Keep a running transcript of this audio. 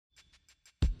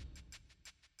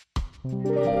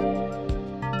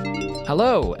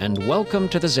Hello, and welcome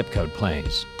to the Zip Code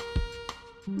Plays,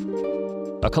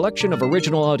 a collection of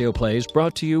original audio plays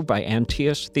brought to you by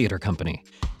Antaeus Theater Company.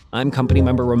 I'm company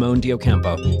member Ramon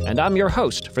Diocampo, and I'm your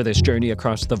host for this journey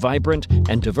across the vibrant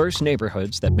and diverse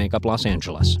neighborhoods that make up Los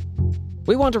Angeles.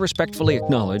 We want to respectfully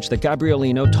acknowledge the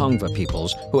Gabrielino Tongva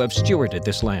peoples who have stewarded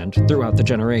this land throughout the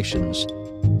generations.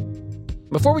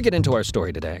 Before we get into our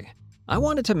story today, I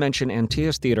wanted to mention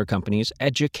Antaeus Theater Company's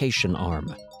education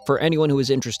arm for anyone who is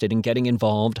interested in getting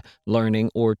involved,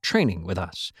 learning, or training with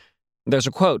us. There's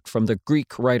a quote from the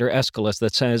Greek writer Aeschylus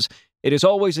that says, "It is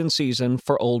always in season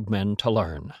for old men to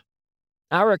learn."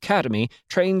 Our academy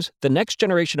trains the next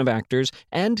generation of actors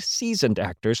and seasoned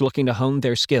actors looking to hone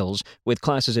their skills with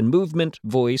classes in movement,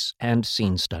 voice, and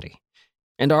scene study.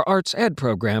 And our Arts Ed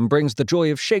program brings the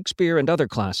joy of Shakespeare and other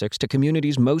classics to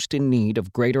communities most in need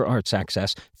of greater arts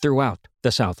access throughout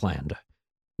the Southland.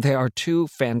 They are two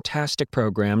fantastic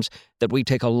programs that we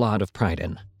take a lot of pride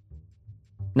in.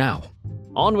 Now,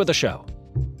 on with the show.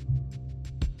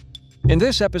 In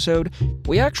this episode,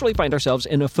 we actually find ourselves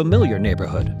in a familiar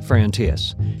neighborhood for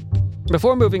Antaeus.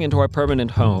 Before moving into our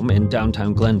permanent home in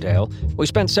downtown Glendale, we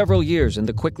spent several years in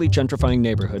the quickly gentrifying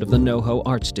neighborhood of the NoHo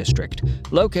Arts District,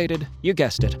 located, you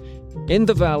guessed it, in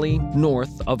the valley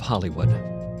north of Hollywood.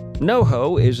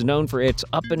 NoHo is known for its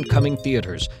up-and-coming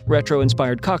theaters,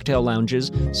 retro-inspired cocktail lounges,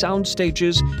 sound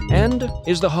stages, and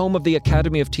is the home of the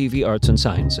Academy of TV Arts and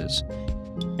Sciences.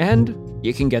 And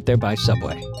you can get there by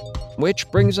subway. Which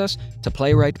brings us to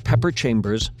playwright Pepper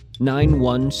Chambers'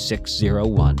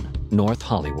 91601, North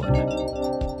Hollywood.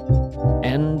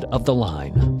 End of the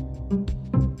line.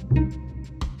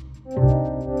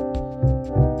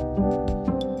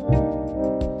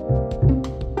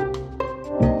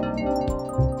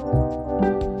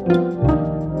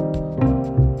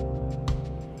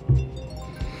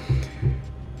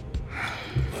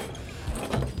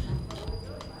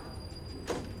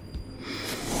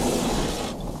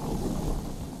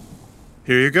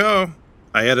 Here you go.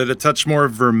 I added a touch more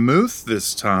vermouth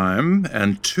this time,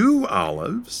 and 2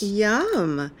 olives.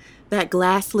 Yum. That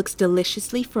glass looks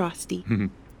deliciously frosty.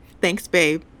 Thanks,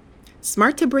 babe.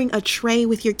 Smart to bring a tray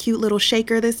with your cute little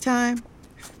shaker this time.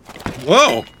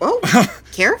 Whoa! Oh,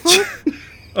 careful.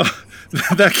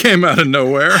 That came out of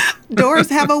nowhere. Doors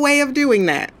have a way of doing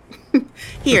that.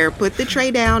 Here, put the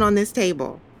tray down on this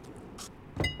table.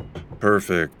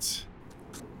 Perfect.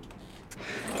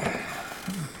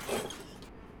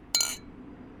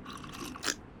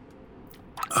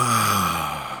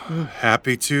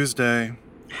 Happy Tuesday.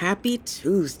 Happy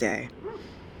Tuesday.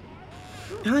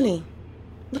 Honey,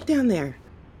 look down there.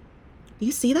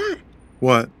 You see that?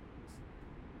 What?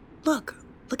 Look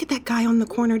at that guy on the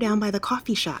corner down by the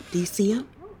coffee shop. Do you see him?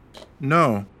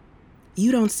 No.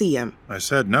 You don't see him. I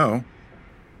said no.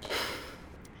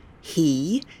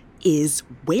 He is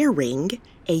wearing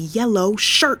a yellow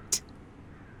shirt.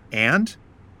 And?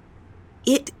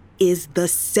 It is the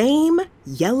same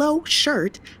yellow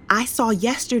shirt I saw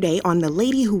yesterday on the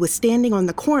lady who was standing on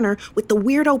the corner with the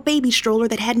weirdo baby stroller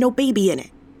that had no baby in it.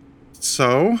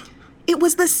 So? It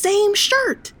was the same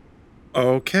shirt.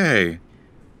 Okay.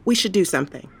 We should do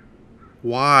something.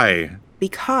 Why?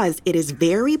 Because it is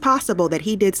very possible that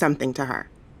he did something to her.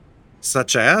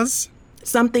 Such as?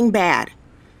 Something bad.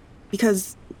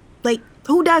 Because,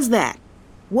 who does that?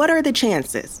 What are the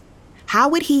chances? How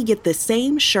would he get the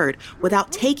same shirt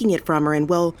without taking it from her? And,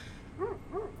 well,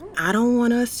 I don't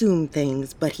want to assume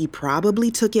things, but he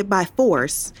probably took it by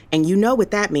force, and you know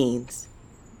what that means.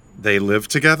 They live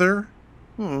together?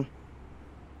 You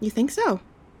think so?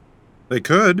 They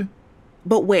could.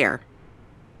 But where?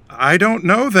 I don't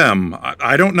know them.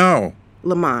 I don't know.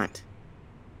 Lamont,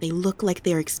 they look like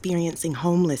they're experiencing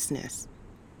homelessness.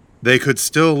 They could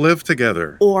still live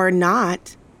together. Or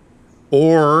not.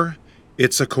 Or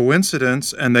it's a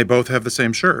coincidence and they both have the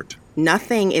same shirt.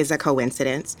 Nothing is a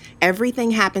coincidence.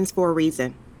 Everything happens for a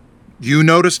reason. You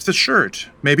noticed the shirt.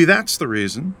 Maybe that's the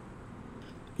reason.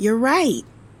 You're right.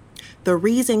 The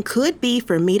reason could be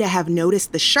for me to have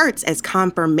noticed the shirts as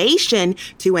confirmation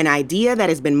to an idea that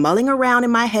has been mulling around in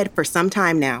my head for some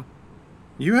time now.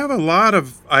 You have a lot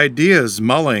of ideas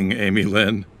mulling, Amy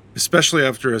Lynn, especially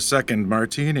after a second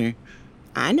martini.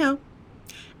 I know.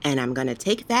 And I'm going to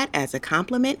take that as a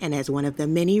compliment and as one of the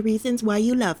many reasons why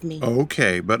you love me.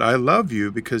 Okay, but I love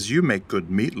you because you make good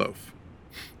meatloaf.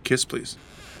 Kiss, please.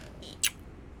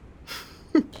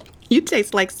 You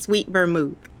taste like sweet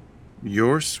vermouth.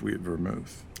 Your sweet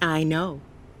vermouth. I know.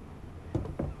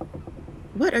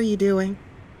 What are you doing?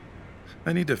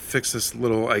 I need to fix this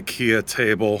little IKEA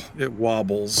table. It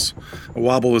wobbles. A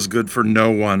wobble is good for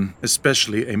no one,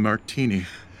 especially a martini.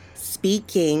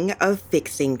 Speaking of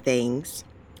fixing things,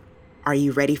 are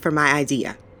you ready for my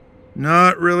idea?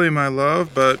 Not really, my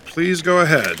love, but please go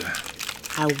ahead.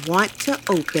 I want to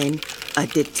open a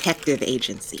detective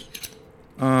agency.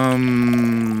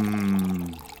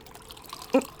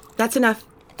 That's enough.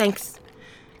 Thanks.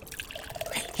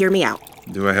 Hear me out.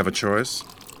 Do I have a choice?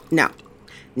 No,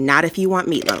 not if you want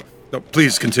meatloaf. No,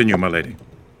 please continue, my lady.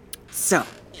 So,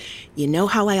 you know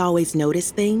how I always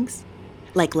notice things?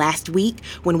 Like last week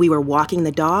when we were walking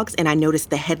the dogs and I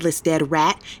noticed the headless dead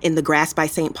rat in the grass by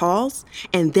St. Paul's,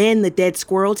 and then the dead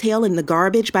squirrel tail in the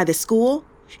garbage by the school,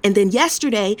 and then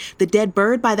yesterday the dead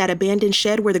bird by that abandoned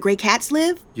shed where the gray cats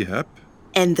live, Yep.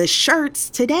 and the shirts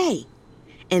today.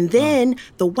 And then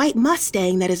the white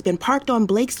Mustang that has been parked on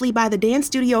Blakesley by the dance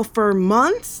studio for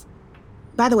months.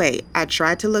 By the way, I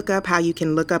tried to look up how you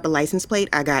can look up a license plate.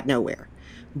 I got nowhere.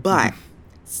 But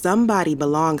somebody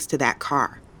belongs to that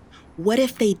car. What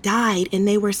if they died and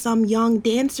they were some young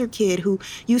dancer kid who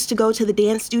used to go to the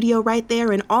dance studio right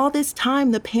there, and all this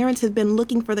time the parents have been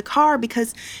looking for the car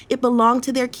because it belonged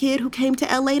to their kid who came to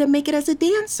LA to make it as a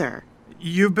dancer?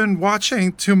 You've been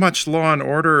watching too much Law and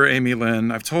Order, Amy Lynn.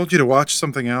 I've told you to watch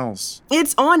something else.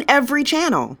 It's on every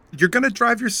channel. You're gonna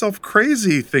drive yourself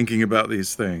crazy thinking about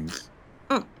these things.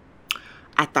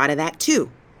 I thought of that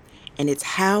too. And it's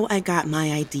how I got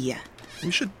my idea. We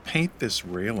should paint this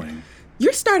railing.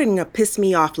 You're starting to piss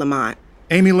me off, Lamont.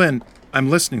 Amy Lynn,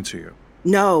 I'm listening to you.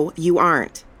 No, you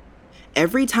aren't.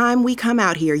 Every time we come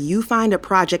out here, you find a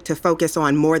project to focus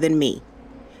on more than me.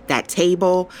 That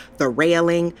table, the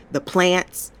railing, the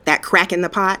plants, that crack in the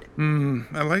pot.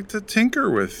 I like to tinker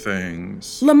with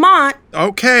things. Lamont!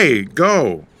 Okay,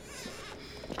 go.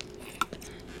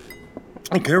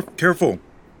 Oh, careful.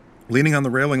 Leaning on the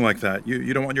railing like that.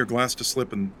 You don't want your glass to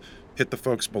slip and hit the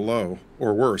folks below,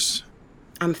 or worse.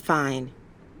 I'm fine.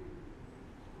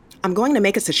 I'm going to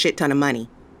make us a shit ton of money.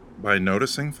 By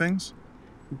noticing things?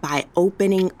 By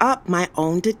opening up my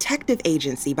own detective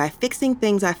agency, by fixing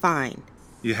things I find.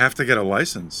 You have to get a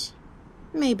license.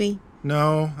 Maybe.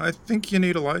 No, I think you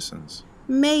need a license.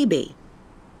 Maybe.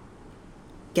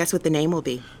 Guess what the name will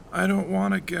be? I don't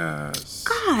want to guess.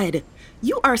 God,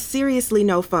 you are seriously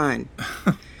no fun.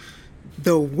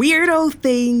 The Weirdo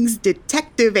Things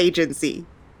Detective Agency.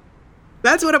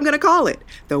 That's what I'm going to call it.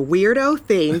 The Weirdo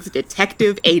Things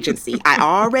Detective Agency. I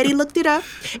already looked it up,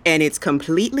 and it's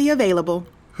completely available.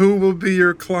 Who will be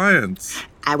your clients?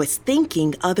 I was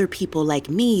thinking other people like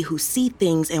me who see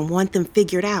things and want them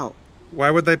figured out. Why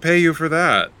would they pay you for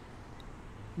that?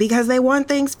 Because they want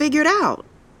things figured out.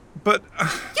 But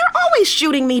You're always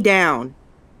shooting me down.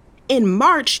 In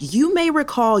March, you may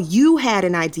recall you had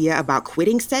an idea about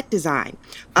quitting set design,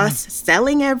 us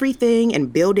selling everything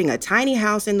and building a tiny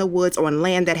house in the woods on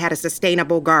land that had a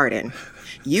sustainable garden.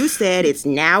 You said it's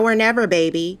now or never,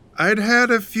 baby. I'd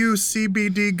had a few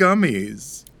CBD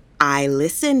gummies. I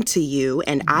listened to you,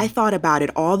 and I thought about it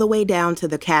all the way down to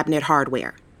the cabinet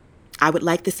hardware. I would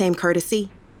like the same courtesy.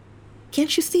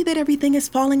 Can't you see that everything is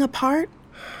falling apart?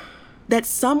 That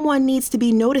someone needs to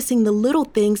be noticing the little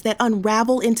things that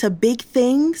unravel into big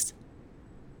things?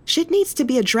 Shit needs to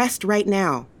be addressed right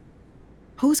now.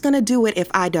 Who's gonna do it if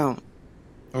I don't?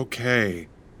 Okay.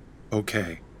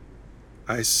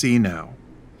 I see now.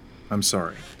 I'm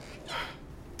sorry.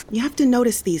 You have to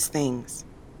notice these things.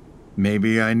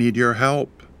 Maybe I need your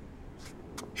help.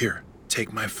 Here,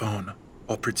 take my phone.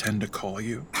 I'll pretend to call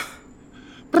you.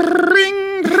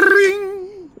 Ring,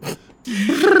 ring.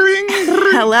 Ring, ring.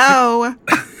 Hello.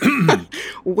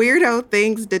 Weirdo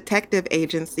Things Detective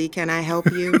Agency, can I help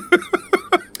you?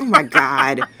 Oh my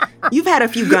God. You've had a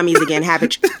few gummies again,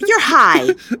 haven't you? You're high.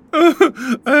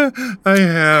 I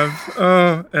have.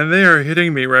 Oh, and they are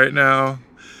hitting me right now.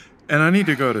 And I need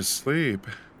to go to sleep.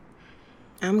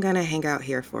 I'm gonna hang out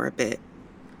here for a bit.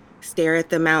 Stare at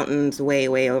the mountains way,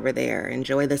 way over there.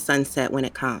 Enjoy the sunset when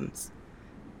it comes.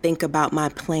 Think about my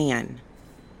plan.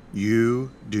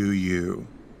 You do you.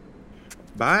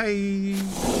 Bye.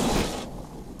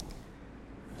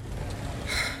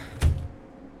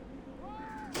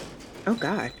 Oh,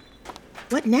 God.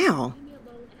 What now?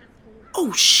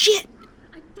 Oh, shit!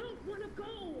 I don't want to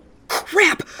go.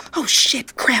 Crap! Oh,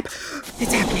 shit, crap.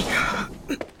 It's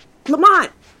happening.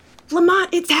 Lamont! Lamont,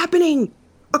 it's happening!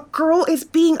 A girl is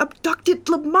being abducted,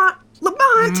 Lamont!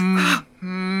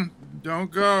 Lamont!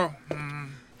 Don't go,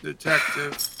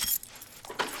 detective.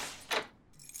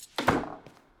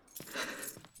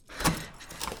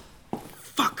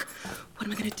 Fuck. What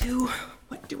am I gonna do?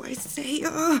 What do I say?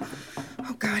 Oh,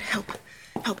 God, help.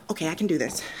 Help. Okay, I can do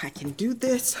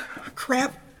this.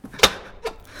 Crap.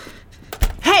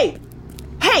 Hey!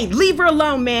 Hey, leave her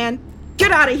alone, man!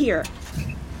 Get out of here!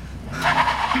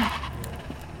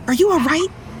 Are you all right?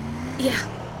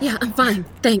 Yeah, I'm fine.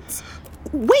 Thanks.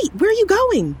 Wait, where are you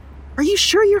going? Are you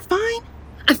sure you're fine?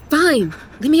 I'm fine.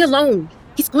 Leave me alone.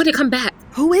 He's going to come back.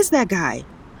 Who is that guy?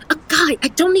 A guy. I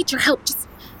don't need your help.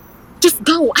 Just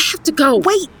go. I have to go.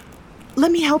 Wait!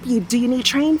 Let me help you. Do you need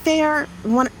train fare?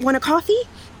 Want a coffee?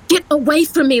 Get away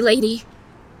from me, lady.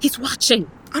 He's watching.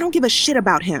 I don't give a shit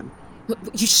about him.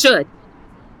 You should.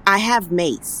 I have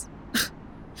Mace.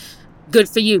 Good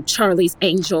for you, Charlie's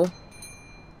angel.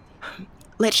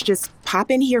 Let's just pop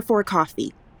in here for a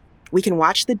coffee. We can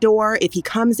watch the door. If he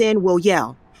comes in, we'll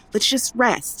yell. Let's just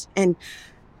rest. And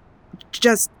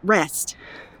just rest.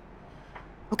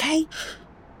 Okay?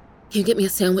 Can you get me a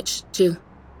sandwich, too?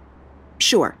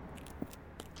 Sure.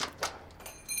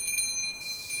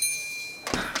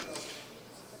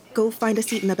 Go find a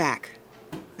seat in the back.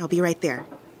 I'll be right there.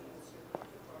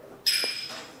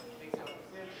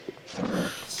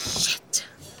 Shit.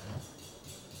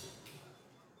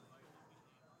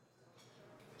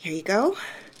 Here you go.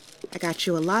 I got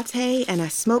you a latte and a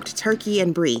smoked turkey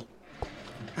and brie.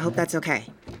 I hope that's okay.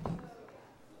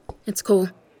 It's cool.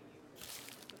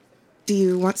 Do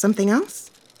you want something else?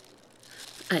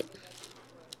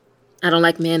 I don't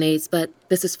like mayonnaise, but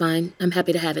this is fine. I'm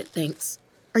happy to have it, thanks.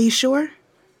 Are you sure?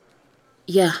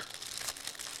 Yeah.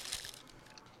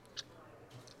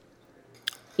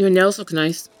 Your nails look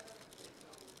nice.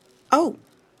 Oh,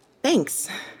 thanks.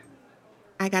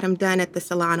 I got them done at the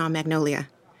salon on Magnolia.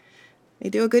 They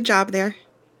do a good job there.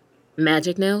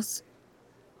 Magic nails?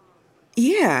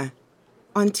 Yeah.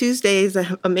 On Tuesdays,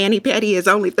 a mani-pedi is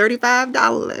only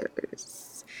 $35.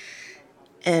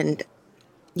 And,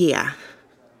 yeah.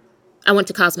 I went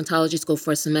to cosmetology school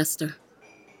for a semester.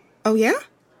 Oh, yeah?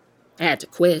 I had to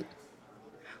quit.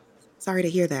 Sorry to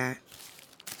hear that.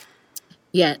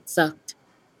 Yeah, it sucked.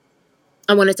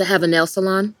 I wanted to have a nail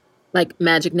salon, like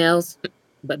Magic Nails,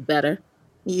 but better.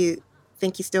 You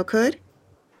think you still could?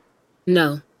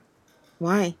 No,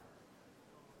 Why?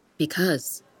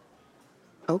 because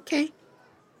Okay.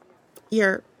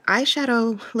 Your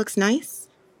eyeshadow looks nice.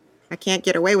 I can't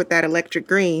get away with that electric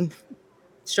green.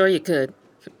 sure you could.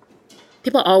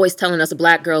 People are always telling us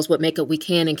black girls what makeup we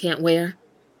can and can't wear.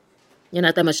 You're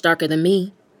not that much darker than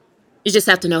me. You just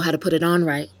have to know how to put it on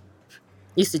right.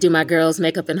 Used to do my girls'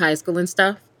 makeup in high school and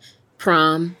stuff.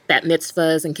 Prom, bat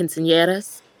mitzvahs, and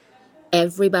quinceañeras.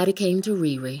 Everybody came to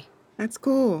Riri. That's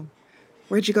cool.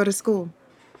 Where'd you go to school?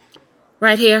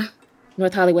 Right here,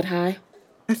 North Hollywood High.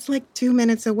 That's like 2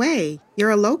 minutes away. You're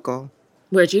a local.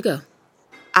 Where'd you go?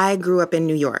 I grew up in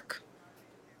New York.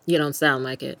 You don't sound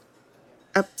like it.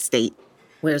 Upstate.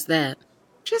 Where's that?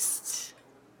 Just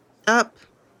up.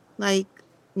 Like,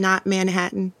 not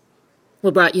Manhattan.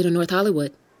 What brought you to North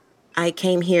Hollywood? I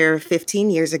came here 15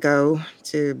 years ago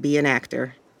to be an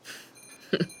actor.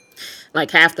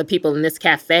 Like half the people in this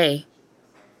cafe.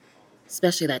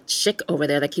 Especially that chick over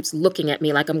there that keeps looking at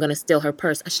me like I'm gonna steal her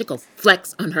purse. I should go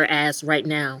flex on her ass right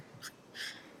now.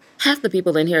 Half the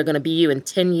people in here are gonna be you in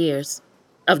 10 years.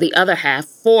 Of the other half,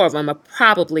 4 of them are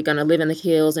probably gonna live in the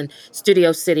hills and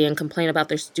Studio City and complain about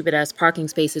their stupid-ass parking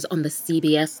spaces on the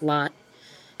CBS lot.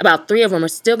 About 3 of them are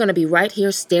still gonna be right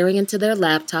here staring into their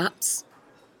laptops.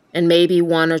 And maybe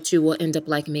 1 or 2 will end up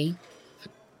like me.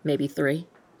 Maybe 3.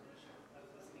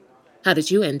 How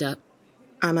did you end up?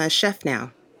 I'm a chef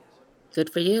now.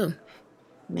 Good for you.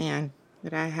 Man,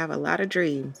 did I have a lot of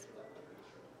dreams.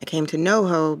 I came to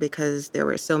NoHo because there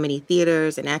were so many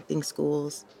theaters and acting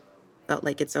schools. Felt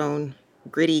like its own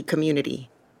gritty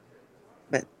community.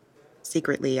 But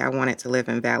secretly, I wanted to live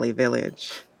in Valley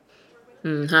Village.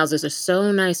 Houses are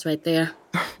so nice right there.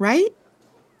 Right?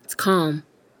 It's calm.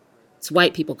 It's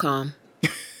white people calm.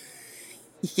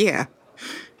 Yeah,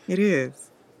 it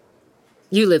is.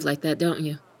 You live like that, don't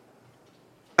you?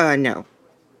 No.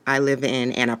 I live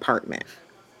in an apartment.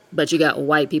 But you got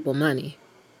white people money.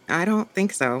 I don't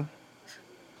think so.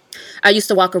 I used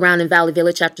to walk around in Valley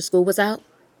Village after school was out.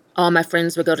 All my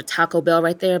friends would go to Taco Bell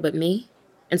right there, but me,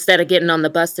 instead of getting on the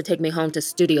bus to take me home to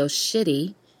Studio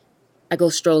Shitty, I go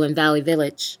stroll in Valley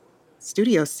Village.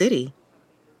 Studio City?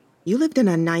 You lived in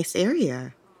a nice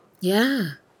area.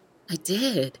 Yeah, I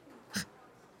did.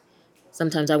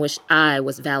 Sometimes I wish I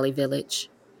was Valley Village.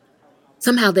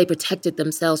 Somehow they protected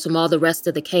themselves from all the rest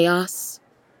of the chaos.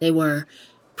 They were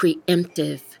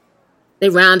preemptive. They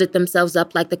rounded themselves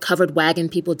up like the covered wagon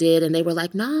people did, and they were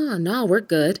like, nah, we're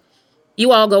good.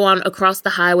 You all go on across the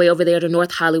highway over there to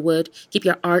North Hollywood. Keep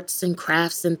your arts and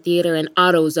crafts and theater and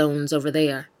auto zones over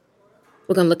there.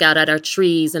 We're going to look out at our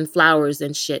trees and flowers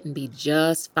and shit and be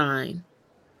just fine.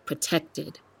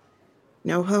 Protected.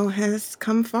 NoHo has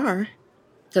come far,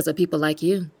 Because of people like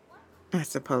you. I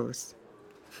suppose.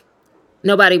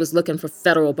 Nobody was looking for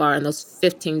Federal Bar and those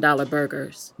 $15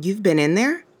 burgers. You've been in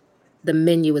there? The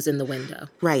menu was in the window.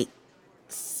 Right.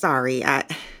 Sorry, I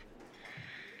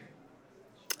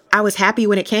was happy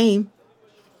when it came.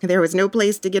 There was no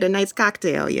place to get a nice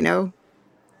cocktail, you know?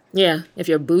 Yeah, if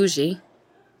you're bougie.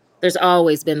 There's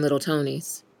always been Little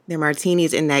Tony's. The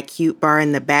martinis in that cute bar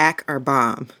in the back are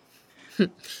bomb.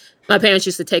 My parents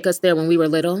used to take us there when we were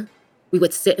little. We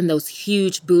would sit in those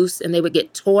huge booths and they would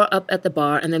get tore up at the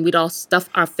bar and then we'd all stuff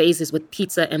our faces with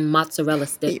pizza and mozzarella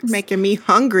sticks. You're making me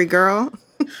hungry, girl.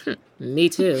 Me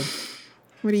too.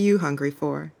 What are you hungry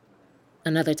for?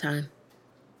 Another time.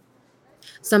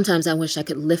 Sometimes I wish I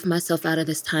could lift myself out of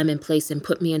this time and place and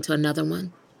put me into another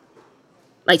one.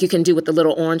 Like you can do with the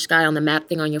little orange guy on the map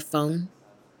thing on your phone.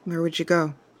 Where would you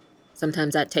go?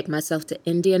 Sometimes I'd take myself to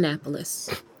Indianapolis.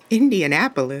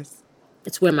 Indianapolis?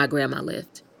 It's where my grandma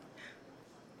lived.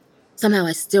 Somehow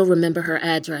I still remember her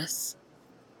address.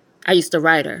 I used to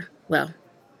write her. Well,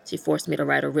 she forced me to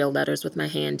write her real letters with my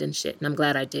hand and shit, and I'm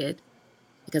glad I did.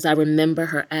 Because I remember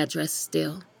her address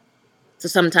still. So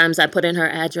sometimes I put in her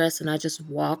address and I just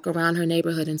walk around her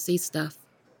neighborhood and see stuff.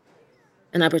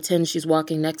 And I pretend she's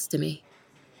walking next to me.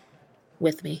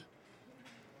 With me.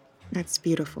 That's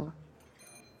beautiful.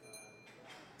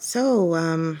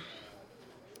 So,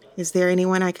 is there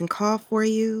anyone I can call for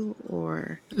you,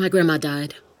 or... My grandma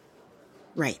died.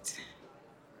 Right.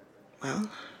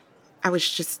 Well, I was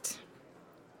just...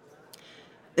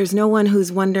 There's no one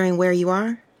who's wondering where you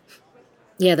are?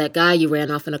 Yeah, that guy you ran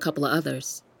off and a couple of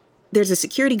others. There's a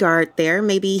security guard there.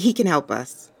 Maybe he can help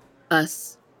us.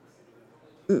 Us?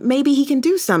 Maybe he can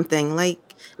do something, like...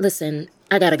 Listen,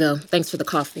 I gotta go. Thanks for the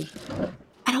coffee.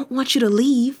 I don't want you to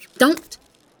leave. Don't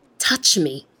touch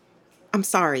me. I'm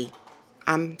sorry.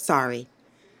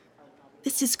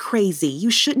 This is crazy. You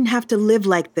shouldn't have to live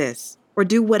like this, or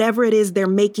do whatever it is they're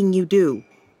making you do.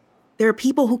 There are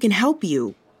people who can help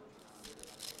you.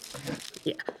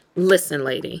 Yeah, listen,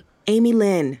 lady. Amy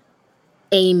Lynn.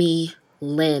 Amy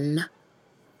Lynn.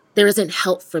 There isn't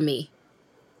help for me.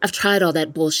 I've tried all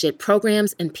that bullshit.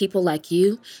 Programs and people like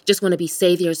you just want to be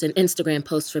saviors and Instagram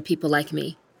posts for people like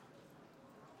me.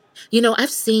 You know, I've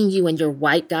seen you and your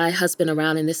white guy husband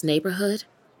around in this neighborhood.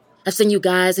 I've seen you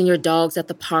guys and your dogs at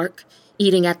the park,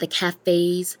 eating at the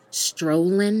cafes,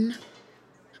 strolling.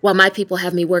 While my people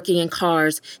have me working in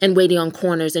cars and waiting on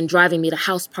corners and driving me to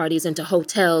house parties and to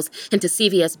hotels and to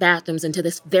CVS bathrooms and to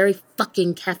this very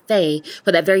fucking cafe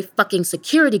where that very fucking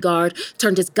security guard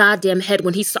turned his goddamn head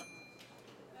when he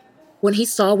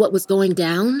saw what was going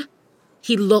down.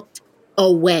 He looked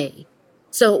away.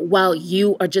 So while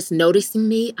you are just noticing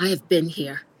me, I have been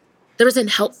here. There isn't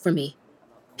help for me.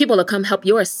 People will come help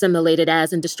your assimilated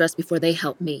ass in distress before they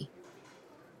help me.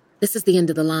 This is the end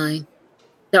of the line.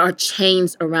 There are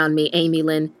chains around me, Amy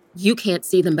Lynn. You can't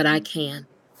see them, but I can.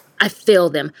 I feel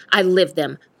them. I live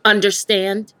them.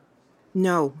 Understand?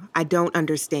 No, I don't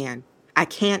understand. I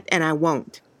can't and I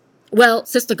won't. Well,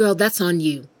 sister girl, that's on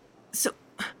you. So,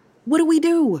 what do we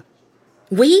do?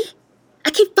 We? I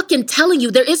keep fucking telling you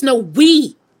there is no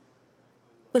we.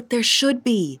 But there should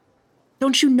be.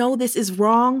 Don't you know this is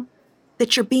wrong?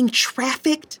 That you're being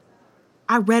trafficked?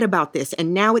 I read about this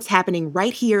and now it's happening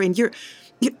right here and you're...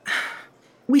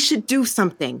 We should do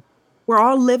something. We're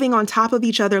all living on top of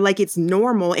each other like it's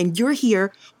normal and you're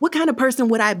here. What kind of person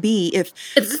would I be if...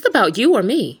 Is this about you or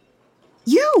me?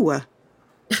 You!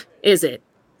 Is it?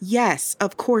 Yes,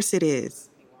 of course it is.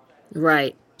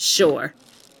 Right. Sure.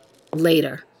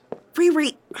 Later.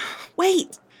 Riri,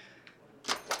 wait.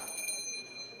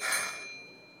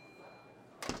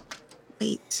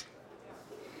 Wait.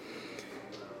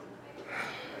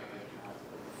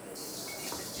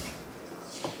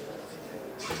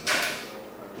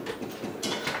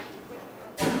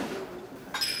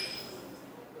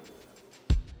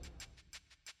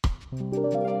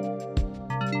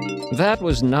 That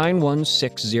was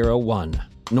 91601,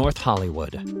 North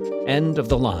Hollywood. End of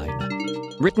the line.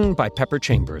 Written by Pepper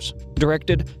Chambers.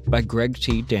 Directed by Greg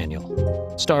T.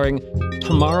 Daniel. Starring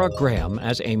Tamara Graham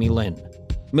as Amy Lynn,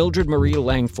 Mildred Marie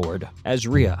Langford as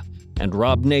Rhea, and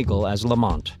Rob Nagel as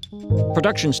Lamont.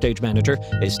 Production stage manager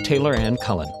is Taylor Ann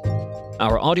Cullen.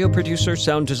 Our audio producer,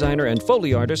 sound designer, and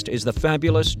Foley artist is the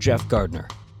fabulous Jeff Gardner.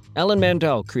 Ellen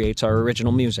Mandel creates our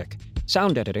original music.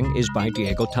 Sound editing is by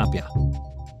Diego Tapia.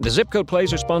 The Zip Code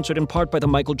Plays are sponsored in part by the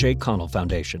Michael J. Connell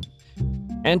Foundation.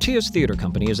 Antias Theater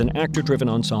Company is an actor-driven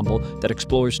ensemble that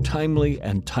explores timely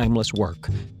and timeless work,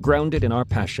 grounded in our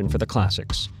passion for the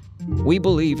classics. We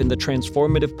believe in the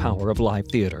transformative power of live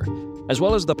theater, as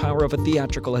well as the power of a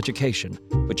theatrical education,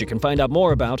 which you can find out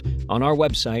more about on our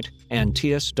website,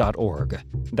 antaeus.org.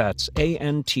 That's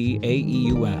ANTAEUS.org.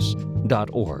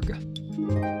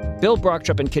 Bill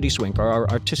Brockchup and Kitty Swink are our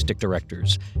artistic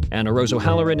directors. Anna Rose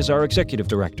O'Halloran is our executive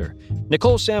director.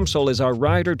 Nicole Samsol is our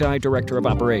Ride or Die director of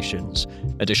operations.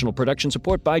 Additional production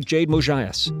support by Jade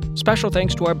Mujayas. Special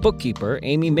thanks to our bookkeeper,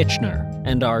 Amy Mitchner,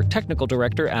 and our technical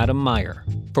director, Adam Meyer.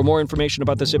 For more information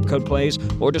about the Zip Code Plays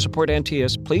or to support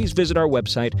Antaeus, please visit our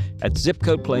website at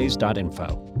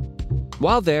zipcodeplays.info.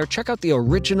 While there, check out the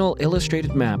original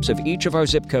illustrated maps of each of our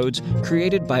zip codes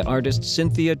created by artist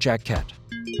Cynthia Jacquette.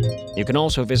 You can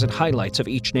also visit highlights of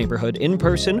each neighborhood in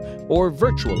person or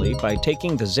virtually by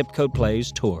taking the Zip Code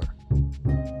Plays tour.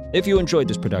 If you enjoyed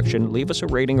this production, leave us a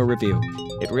rating or review.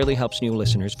 It really helps new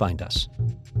listeners find us.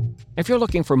 If you're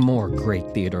looking for more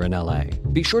great theater in LA,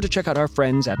 be sure to check out our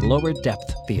friends at Lower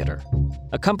Depth Theater,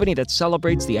 a company that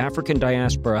celebrates the African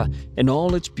diaspora in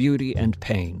all its beauty and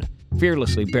pain,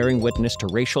 fearlessly bearing witness to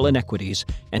racial inequities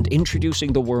and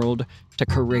introducing the world to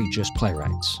courageous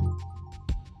playwrights.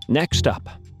 Next up,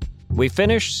 we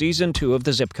finish Season 2 of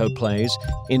the Zip Code Plays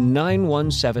in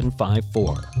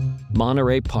 91754,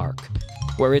 Monterey Park,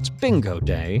 where it's Bingo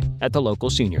Day at the local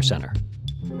senior center.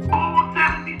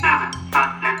 77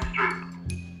 Sunset Strip.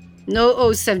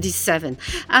 No 077.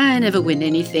 I never win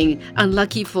anything.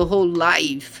 Unlucky for whole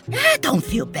life. Don't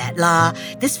feel bad, lah.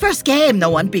 This first game, no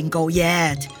one bingo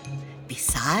yet.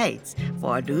 Besides,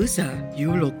 for a loser,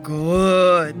 you look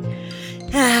good.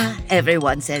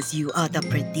 Everyone says you are the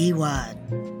pretty one.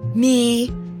 Me,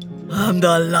 I'm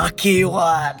the lucky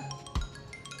one.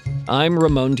 I'm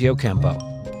Ramon Diocampo.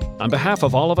 On behalf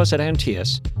of all of us at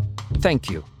Antaeus, thank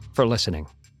you for listening.